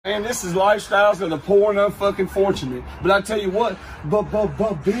Man, this is lifestyles of the poor and unfucking fortunate. But I tell you what,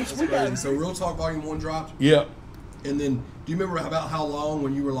 bitch, we got. So Real Talk Volume 1 dropped. Yeah. And then, do you remember about how long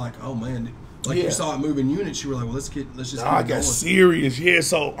when you were like, oh man, like you saw it move in units, you were like, well, let's just. I got serious, yeah.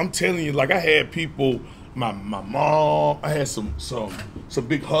 So I'm telling you, like I had people, my mom, I had some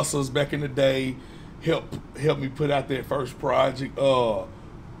big hustlers back in the day, help me put out that first project.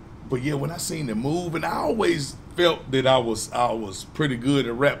 But yeah, when I seen the move, and I always felt that I was pretty good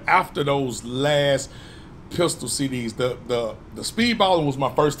at rap after those last Pistol CDs. The Speedballin' was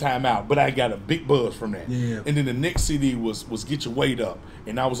my first time out, but I got a big buzz from that. Yeah. And then the next CD was Get Your Weight Up,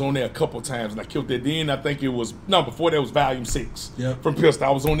 and I was on there a couple times, and I killed that. Then I think it was before that was Volume 6 from Pistol.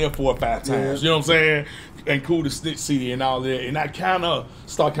 I was on there 4 or 5 times. You know what I'm saying? And Cool the Snitch CD and all that, and I kind of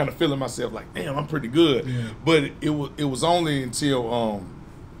feeling myself like, damn, I'm pretty good. Yeah. But it was only until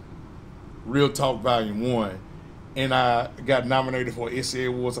Real Talk Volume 1. And I got nominated for SA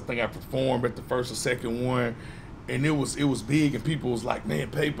Awards. I think I performed at the first or second one, and it was big. And people was like, "Man,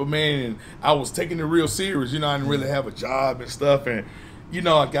 paper, man." And I was taking it real serious. You know, I didn't really have a job and stuff, and you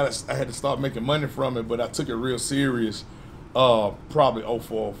know, I had to start making money from it. But I took it real serious. Probably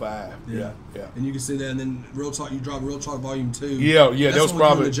 04, 05. Yeah. And you can see that. And then Real Talk, you dropped Real Talk Volume 2. Yeah. That was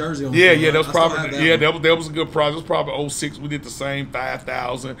probably the jersey on that was probably that was a good project. It was probably 06. We did the same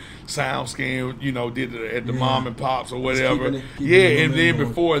 5,000 sound scan. You know, did it at the mom and pops or whatever. And then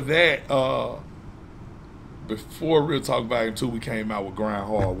before that, before Real Talk Volume 2, we came out with Grind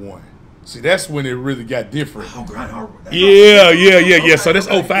Hard 1. See, that's when it really got different. Oh, Grind Hard. Yeah. So that's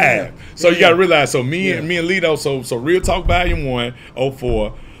 05. So you got to realize, so me and Lito, so Real Talk Volume 1,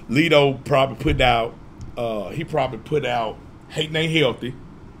 04, Lito probably put out, Hatin' Ain't Healthy.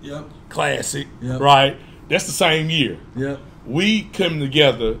 Yep. Classic, right? That's the same year. Yep. We come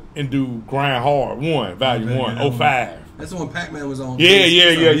together and do Grind Hard 1, Volume 1, 05. That's the one Pac-Man was on.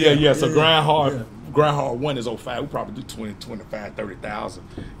 Yeah. So Grind Hard. Grind Hard 1 is 05. We probably do 20, 25, 30,000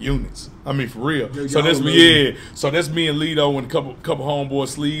 units. I mean, for real. So that's me. So that's me and Lito and a couple homeboys,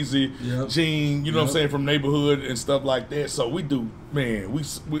 Sleazy, Gene. You know what I'm saying, from neighborhood and stuff like that. So we do, man.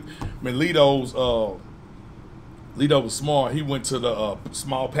 Lito was smart. He went to the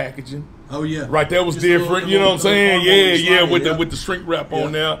small packaging. Oh yeah, right. That was different. You know what I'm saying? With the shrink wrap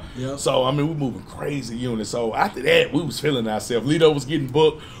on there. Yeah. So I mean, we moving crazy units. So after that, we was feeling ourselves. Lito was getting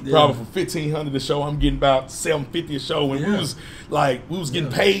booked probably for $1,500 a show. I'm getting about $750 a show, and we was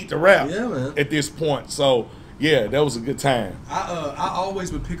getting paid to rap at this point. So yeah, that was a good time. I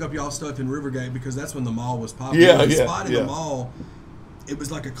always would pick up y'all stuff in Rivergate because that's when the mall was popular. The spot in the mall. It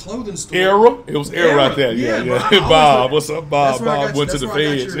was like a clothing store. It was Era right there. Yeah. Bob, what's up, Bob? Bob went to the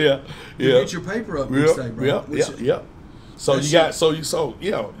feds. You get your paper up mixtape, bro. Yeah. So you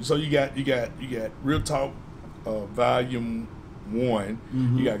got Real Talk Volume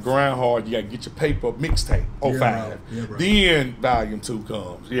 1. You got Grind Hard. You got Get Your Paper Up mixtape. 05. Then Volume 2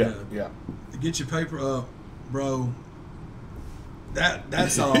 comes. Yeah. Get Your Paper Up, bro.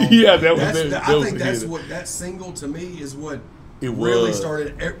 That song. I think that's what that single to me is what. It really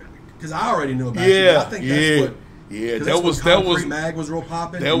started because I already knew about you. I think that's what. Yeah, that was Mag was real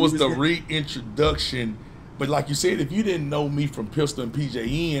popping. That was the reintroduction. But like you said, if you didn't know me from Pistol and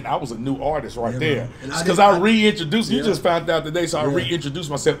PJN, I was a new artist right there. Because I reintroduced. You just found out today, so I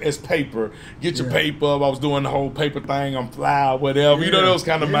reintroduced myself as Paper. Get Your Paper Up. I was doing the whole paper thing. I'm fly, whatever. You know, that was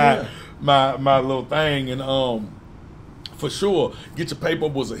kind of my little thing. And for sure, Get Your Paper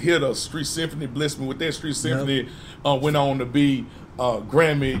Up was a hitter. Street Symphony blessed me with that. Street Symphony went on to be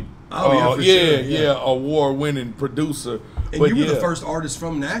Grammy, award-winning producer. And you were the first artist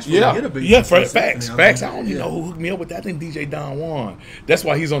from Nashville to get a beat. Yeah, facts. I don't even know who hooked me up with that. I think DJ Don Juan. That's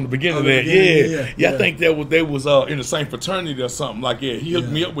why he's on the beginning of that. I think they was in the same fraternity or something. Like, he hooked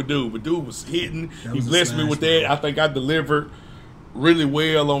me up with dude. But dude was hitting. He blessed me with that. I think I delivered really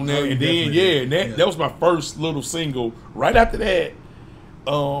well on that. And then, that was my first little single. Right after that,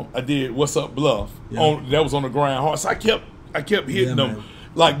 I did What's Up Bluff. That was on the Grind Hard. So I kept hitting them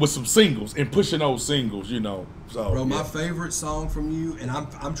like with some singles and pushing those singles, you know. So, bro, my favorite song from you, and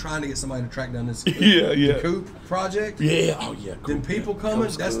I'm trying to get somebody to track down this the Coop project. Coop, Then People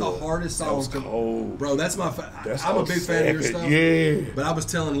Coming, that's the hardest song. That was cold. Bro, that's my I'm a big fan of your stuff. But I was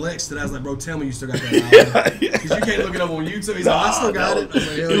telling Lex that I was like, bro, tell me you still got that album. Because you can't look it up on YouTube. He's like, I still got it. I was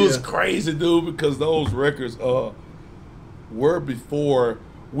like, it was crazy, dude, because those records were before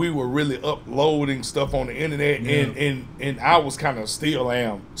we were really uploading stuff on the internet, and I was kind of still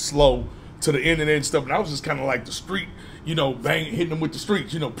am slow to the internet and stuff, and I was just kind of like the street, you know, hitting them with the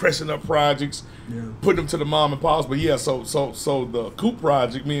streets, you know, pressing up projects, putting them to the mom and pops. But so the Coop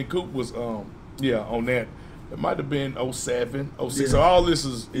project, me and Coop was on that It might have been 07, 06. Yeah. So all this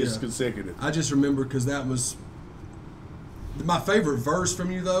is consecutive. I just remember because that was my favorite verse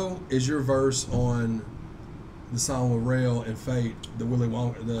from you, though, is your verse on the song with Rail and Fate, the Willy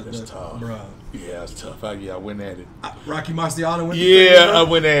Wonka. That's tough. Bruh. Yeah, it's tough. I went at it. Rocky Marciano went. I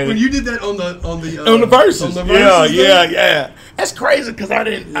went at it. When you did that on the verses. Yeah. That's crazy because I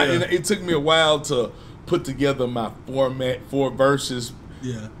didn't. Yeah. It took me a while to put together my format for verses.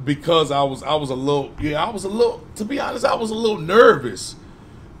 Yeah. Because I was a little. To be honest, I was a little nervous.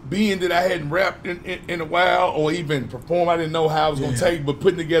 Being that I hadn't rapped in a while or even performed, I didn't know how I was going to take. But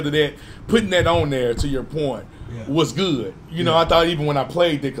putting that on there, to your point, was good. You know, I thought even when I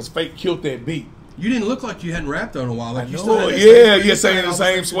played it, because Fate killed that beat. You didn't look like you hadn't rapped on a while. Like you still had saying the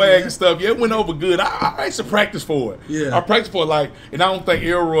same swag and stuff. Yeah, it went over good. I used to practice for it. Yeah, I practiced for it, and I don't think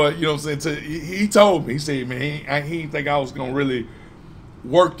Elroy, you know what I'm saying, he told me, he said, man, he didn't think I was going to really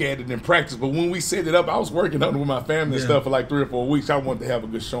work at it and practice, but when we set it up, I was working on it with my family and stuff for like 3 or 4 weeks. I wanted to have a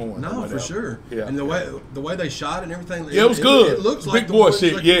good showing. No, for sure. Yeah, and the way they shot it and everything, it was good. It looked like big boy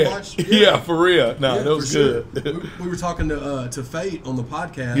shit. Like for real. No, that was good. We were talking to Fate on the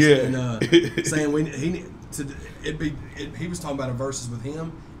podcast, and saying he was talking about a verses with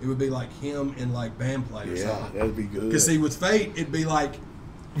him. It would be like him and like band players. Yeah, that'd be good. Because see, with Fate, it'd be like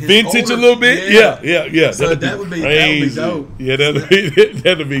vintage a little bit, yeah. So that would be dope. Yeah,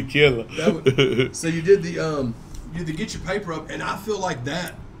 that'd be killer. So you did the get your paper up, and I feel like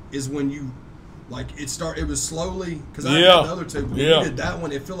that is when you it was slowly because I had the other two. But when you did that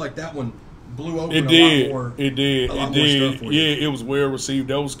one, it felt like that one blew over. It did. Yeah, it was well received.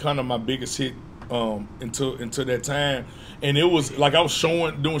 That was kind of my biggest hit until that time. And it was like I was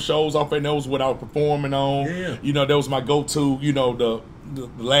doing shows off, and that was what I was performing on. Yeah. You know, that was my go-to. You know, the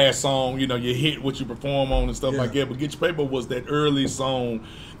last song. You know, you hit what you perform on and stuff like that. But Get Your Paper was that early song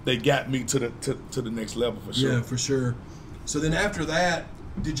that got me to the next level for sure. Yeah, for sure. So then after that,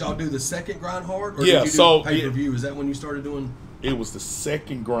 did y'all do the second Grind Hard, or did you do pay-per-view? Is that when you started doing? It was the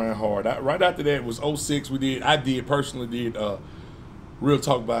second Grind Hard. Right after that was 06. I personally did Real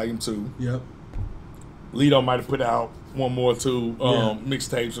Talk Volume 2. Yep. Lito might have put out one more too,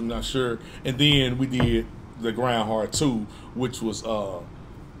 mixtapes, I'm not sure. And then we did the Grind Hard 2, which was The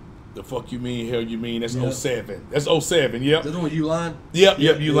Fuck You Mean, Hell You Mean. That's 07. That's 07, yep. That's the one U-Line?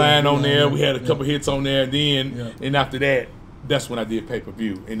 Yep, U-Line on there. We had a couple hits on there. And then, and after that, that's when I did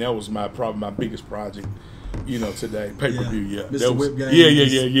pay-per-view. And that was probably my biggest project, you know, today. Pay-per-view, Mr. Whip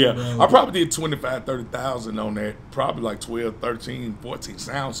Game. Yeah. I probably did 25,000, 30,000 on that. Probably like 12, 13, 14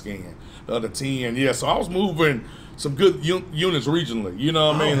 sound scan. The other 10, so I was moving some good units regionally. You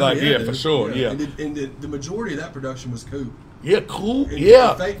know what I mean? For sure. Yeah. And the majority of that production was Coop. Yeah, cool.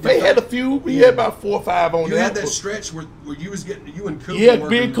 They had a few. We had about 4 or 5 on there. You had that stretch where you was getting you and Coop. Yeah,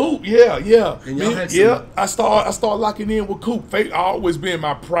 being Coop. Yeah. And y'all had some, I started locking in with Coop. Fate always been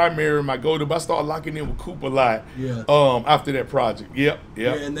my primary, my go-to. But I started locking in with Coop a lot. Yeah. After that project. Yep.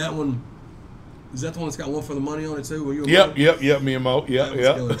 Yeah, and that one. Is that the one that's got One for the Money on it too? Were you Yep. Me and Mo. Yeah.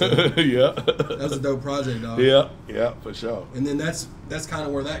 That was a dope project, dog. Yeah, for sure. And then that's kind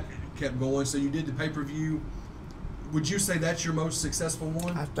of where that kept going. So you did the pay-per-view. Would you say that's your most successful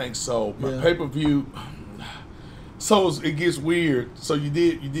one? I think so. My pay-per-view. So it gets weird. So you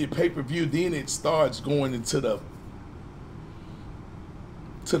did pay-per-view, then it starts going into the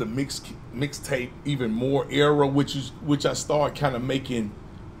mixtape even more era, which I start kind of making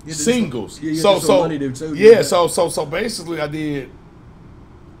singles. So money do too. So basically I did.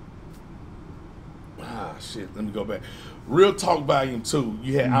 Let me go back. Real Talk Volume 2,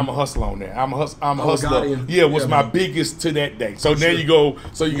 you had I'm a Hustler on there. I'm a Hustler. Was my biggest to that day. So then you go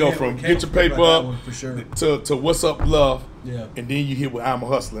from Get Your Paper Up to What's Up Love. Yeah. And then you hit with I'm a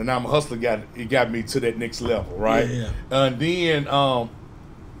Hustler. And I'm a Hustler got me to that next level, right? And then I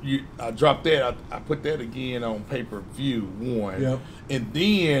dropped that. I put that again on pay-per-view 1. Yep. And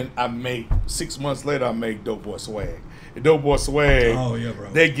then I make 6 months later I make Dope Boy Swag. And Dope Boy Swag, bro.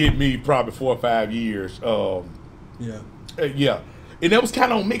 They get me probably 4 or 5 years. And that was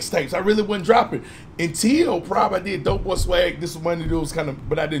kind of on mixtapes. I really wasn't dropping until probably I did Dope Boy Swag. This was Money Do was kind of,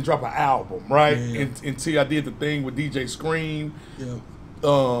 but I didn't drop an album, right? Until I did the thing with DJ Scream.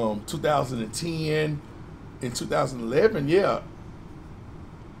 2010 and 2011.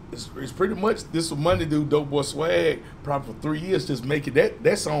 It's pretty much this was Money Do, Dope Boy Swag. Probably for 3 years, just making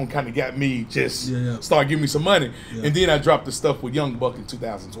that song kind of got me start giving me some money. And then I dropped the stuff with Young Buck in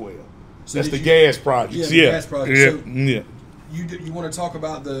 2012. So that's the Gas Project. Gas Project. Yeah. You want to talk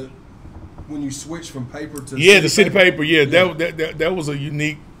about when you switched from paper to the City Paper? That was a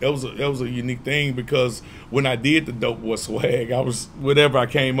unique that was a unique thing because when I did the Dope Boy Swag, I was whatever I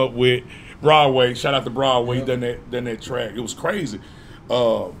came up with Broadway. Shout out to Broadway. Yep. Done that track. It was crazy.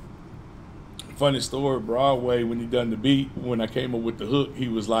 Funny story. Broadway, when he done the beat, when I came up with the hook, he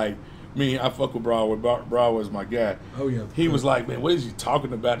was like, I fuck with Broadway. Broadway's my guy. Oh yeah. He was like, man, what is you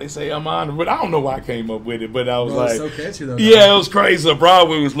talking about? They say I'm on, but I don't know why I came up with it. But I was like, it's so catchy though. Yeah, it was crazy. So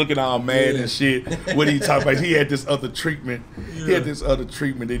Broadway was looking all mad and shit. What he talking about? He had this other treatment. Yeah. He had this other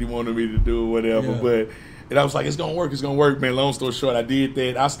treatment that he wanted me to do or whatever. But and I was like, it's gonna work, man. Long story short, I did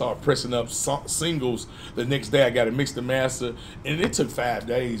that. I started pressing up singles. The next day, I got it mixed and master, and it took 5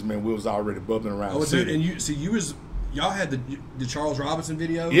 days, man. We was already bubbling around. Oh, dude, and y'all had the Charles Robinson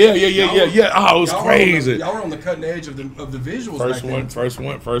video. Yeah. Oh, it was crazy. Y'all were on the cutting edge of the visuals.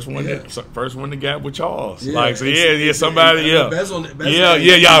 First one that got with Charles. Yeah, like, so somebody,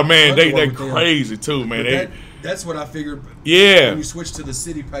 y'all, man, they crazy too, man. That's what I figured. Yeah. When you switched to the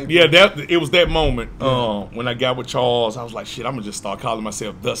city paper. Yeah, it was that moment when I got with Charles. I was like, shit, I'm gonna just start calling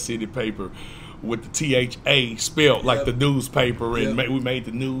myself the City Paper, with the THA spelled like the newspaper, and we made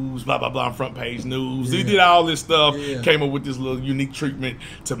the news, blah blah blah, front page news. We did all this stuff. Came up with this little unique treatment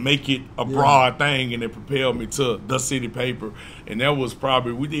to make it a broad thing, and it propelled me to the City Paper. And that was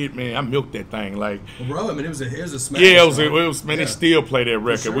probably I milked that thing like. Well, bro, I mean, it was a smash. Yeah, it was man. They still play that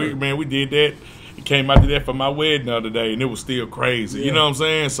record. Sure. We did that. It came out to that for my wedding the other day, and it was still crazy. You know what I'm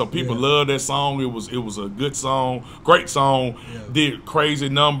saying? So people love that song. It was a good song, great song. Did crazy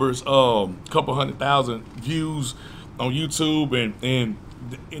numbers, couple 100,000 views on YouTube, and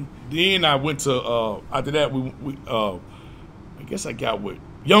then I went to after that I guess I got with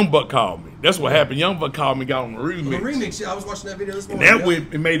Young Buck called me. That's what happened. Young Buck called me, got on the remix. The remix, I was watching that video this morning. And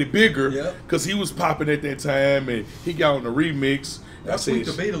that it made it bigger because he was popping at that time, and he got on the remix. That tweaked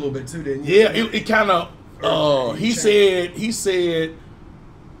the beat a little bit too, didn't you? Yeah, it kind of. He said,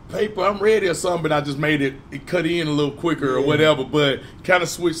 "Paper, I'm ready" or something, but I just made it cut in a little quicker or whatever. But kind of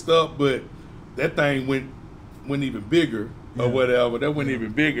switched up, but that thing went even bigger or whatever. That went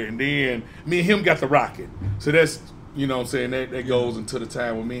even bigger, and then me and him got the rocket. So that's. You know what I'm saying? That goes into the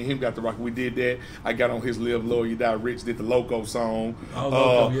time when me and him got the rocket. We did that. I got on his Live Low, You Die Rich, did the Loco song. Oh,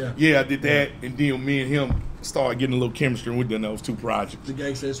 Loco, yeah, I did that. And then me and him started getting a little chemistry, and we done those 2 projects. The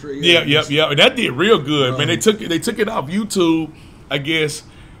Gangsta Street. Yeah. And that did real good, man. They took it off YouTube, I guess.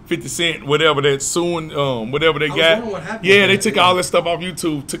 50 Cent, whatever that soon, whatever they got. What happened they took all that stuff off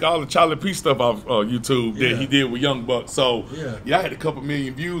YouTube. Took all the Charlie P stuff off YouTube that he did with Young Buck. So I had a couple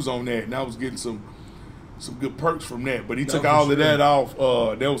million views on that, and I was getting some good perks from that, but he took all of that off.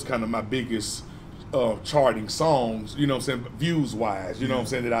 That was kind of my biggest charting songs, you know what I'm saying, views wise, you know what I'm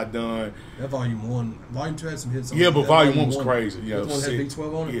saying, that I done. That Volume 1, Volume 2 had some hits on it. Yeah, but Volume 1 was 1, crazy. Yeah, that one had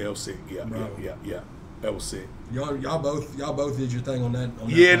V12 on it? Yeah, it was sick. Yeah. That was sick. Y'all both did your thing on that.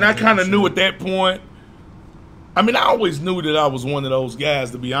 And I kind of knew at that point. I mean, I always knew that I was one of those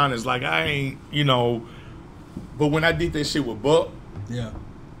guys, to be honest. Like, I ain't, but when I did that shit with Buck. Yeah.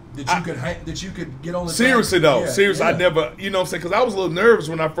 That you could get on the seriously track? Though, seriously, I never, you know what I'm saying, because I was a little nervous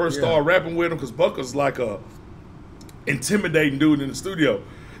when I first started rapping with him, because Buck was like a intimidating dude in the studio.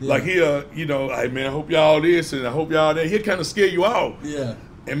 Like he'll, hey man, I hope y'all this and I hope y'all that. He'll kind of scare you out. Yeah.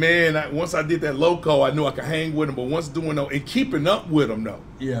 And man, once I did that Loco, I knew I could hang with him. But once doing that and keeping up with him though,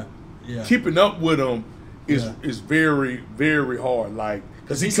 keeping up with him is very, very hard. Like.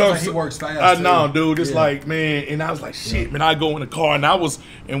 Cause he works fast. Dude. It's like, man, and I was like, shit, man. I go in the car,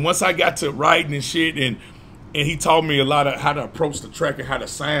 and once I got to writing and shit, and he taught me a lot of how to approach the track and how to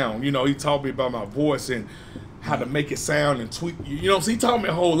sound. He taught me about my voice and how to make it sound and tweak. So he taught me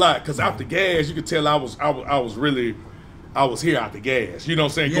a whole lot. Cause out the gas, you could tell I was here out the gas. You know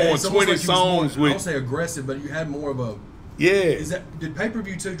what I'm saying? Going 20 songs with. I don't say aggressive, but you had more of a. Yeah. Did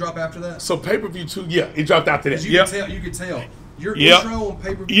Pay-Per-View 2 drop after that? So Pay-Per-View 2, it dropped after that. You could tell. Your intro on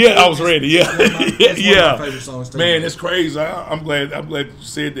Pay-Per-View. Yeah, I was ready. One of my favorite songs too. Man, it's crazy. I'm glad that you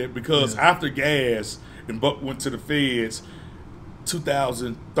said that, because after Gas and Buck went to the Feds,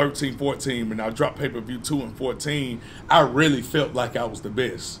 2013, 14, and I dropped Pay-Per-View 2 and 14, I really felt like I was the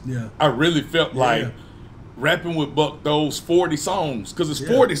best. Yeah. I really felt like rapping with Buck those 40 songs, because it's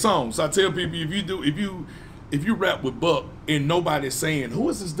 40 songs. I tell people, if you rap with Buck and nobody's saying, who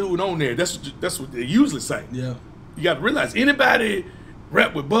is this dude on there? That's what they usually say. Yeah. You got to realize, anybody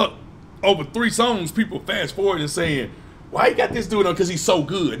rap with Buck over 3 songs, people fast forward and saying, why you got this dude on? Because he's so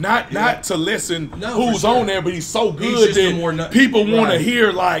good. Not to lessen who's on there, but he's so good that people want to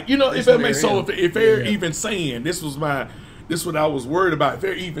hear, like, if that makes sense. So if they're even saying, this what I was worried about, if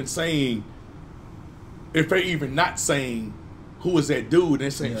they're even not saying, who is that dude? And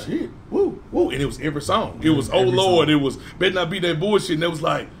they're saying, shit, woo, woo. And it was every song. It was, oh Lord, it was Better Not Be That Bullshit. And it was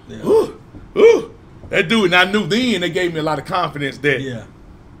like, ooh. That dude, and I knew then, they gave me a lot of confidence that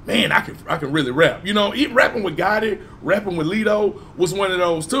man, I can really rap. You know, even rapping with Gotti, rapping with Lito was one of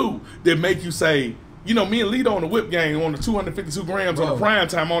those too that make you say, you know, me and Lito on the whip game on the 252 grams on the prime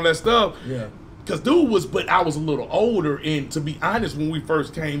time, all that stuff. Yeah. Cause dude was, but I was a little older, and to be honest, when we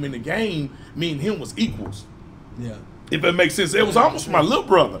first came in the game, me and him was equals. Yeah. If it makes sense, it was almost my little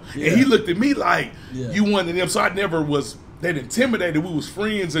brother, and he looked at me like you one of them. So I never was that intimidated. We was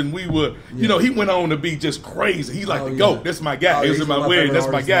friends, and we were, you know, he went on to be just crazy. He like the GOAT. That's my guy. He was in my wedding. That's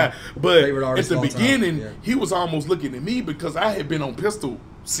my guy. But at the beginning, he was almost looking at me because I had been on Pistol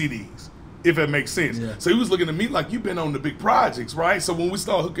CDs. If that makes sense. Yeah. So he was looking at me like, you've been on the big projects, right? So when we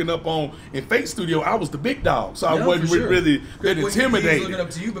started hooking up on in Fate Studio, I was the big dog. So I wasn't really that intimidated. He was looking up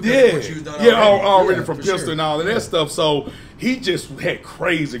to you because of what you've done already from Pistol and all of that stuff. So he just had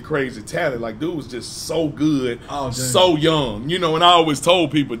crazy talent. Like, dude was just so good, so young. You know, and I always told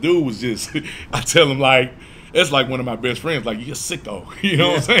people, dude was just, I tell him like, it's like one of my best friends, like, you're a sicko. You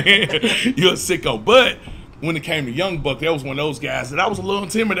know what I'm saying? You're a sicko. But when it came to Young Buck, that was one of those guys that I was a little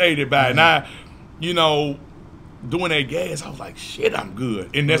intimidated by. And I, you know, doing that gas, I was like, shit, I'm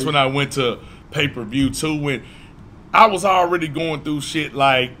good. And that's when I went to pay-per-view too, when I was already going through shit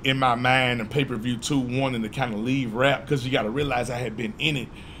like in my mind, and pay-per-view 2 wanting to kind of leave rap, because you got to realize I had been in it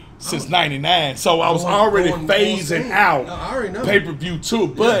since '99. So I was already phasing out pay-per-view 2,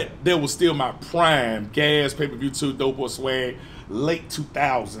 but there was still my prime, gas, pay-per-view 2, Dope or Swag, late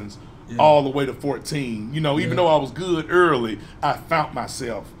 2000s. All the way to 14. You know, even though I was good early, I found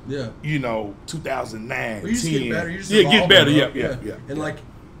myself, you know, 2009, well, you just 10. get better. You just get better. Yeah. And like,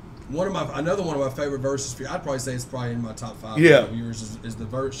 another one of my favorite verses for you, I'd probably say it's probably in my top 5 of yours, is the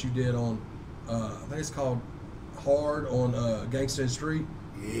verse you did on, I think it's called Hard on Gangsta and Street.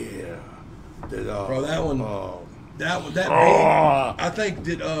 Yeah. Bro, that one. That beat, I think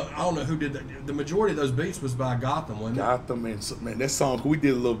I don't know who did that. The majority of those beats was by Gotham, wasn't it? Gotham, and man, that song, we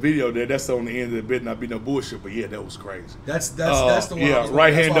did a little video there. That's on the end of the bit, not be no bullshit, but yeah, that was crazy. That's the one. Yeah,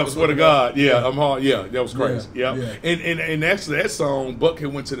 right hand up, swear to God. Yeah, I'm hard. Yeah, that was crazy. Yeah. And actually, that song,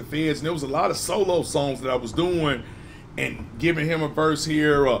 Buckhead went to the feds, and there was a lot of solo songs that I was doing, and giving him a verse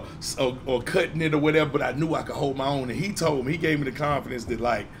here or cutting it or whatever. But I knew I could hold my own, and he told me, he gave me the confidence that,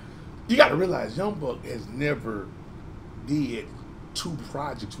 like, you got to realize Young Buck has never did 2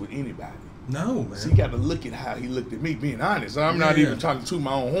 projects with anybody. No, man. So you got to look at how he looked at me, being honest. I'm not even trying to toot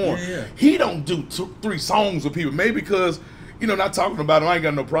my own horn. He don't do 3 songs with people. Maybe because, you know, not talking about him, I ain't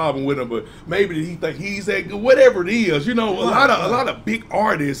got no problem with him, but maybe he think he's that good. Whatever it is, you know, a lot of big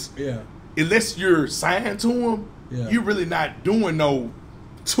artists, unless you're signed to them, you're really not doing no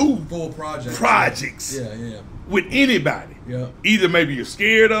 2 full projects. With anybody. Either maybe you're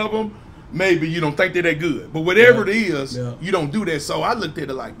scared of them, maybe you don't think they're that good, but whatever it is, you don't do that. So I looked at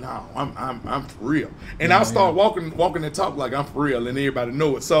it like, no, I'm for real, and I'll start walking and talk like I'm for real, and everybody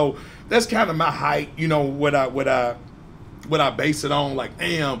know it. So that's kind of my height, you know, what I base it on. Like,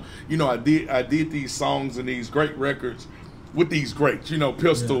 damn, you know, I did these songs and these great records with these greats, you know,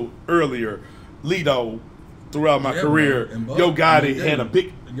 Pistol earlier, Lito throughout my career, Yo Gotti had a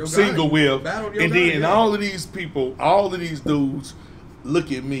big single with, and then all of these people, all of these dudes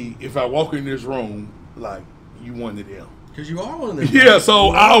look at me if I walk in this room like, you one of them. Because you are one of them. Yeah, so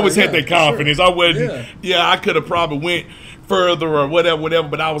I always had that confidence. Sure. I wasn't, I could have probably went further or whatever,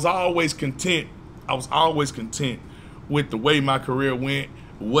 but I was always content. I was always content with the way my career went,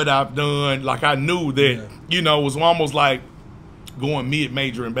 what I've done. Like, I knew that, you know, it was almost like going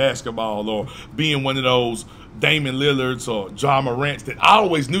mid-major in basketball or being one of those Damian Lillards or Ja Morants that I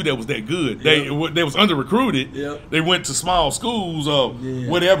always knew that was that good. They was under-recruited. They went to small schools or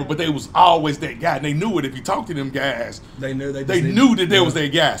whatever, but they was always that guy. And they knew it. If you talk to them guys, they knew that there was that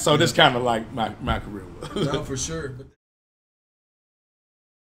guy. So that's kind of like my career was. No, for sure.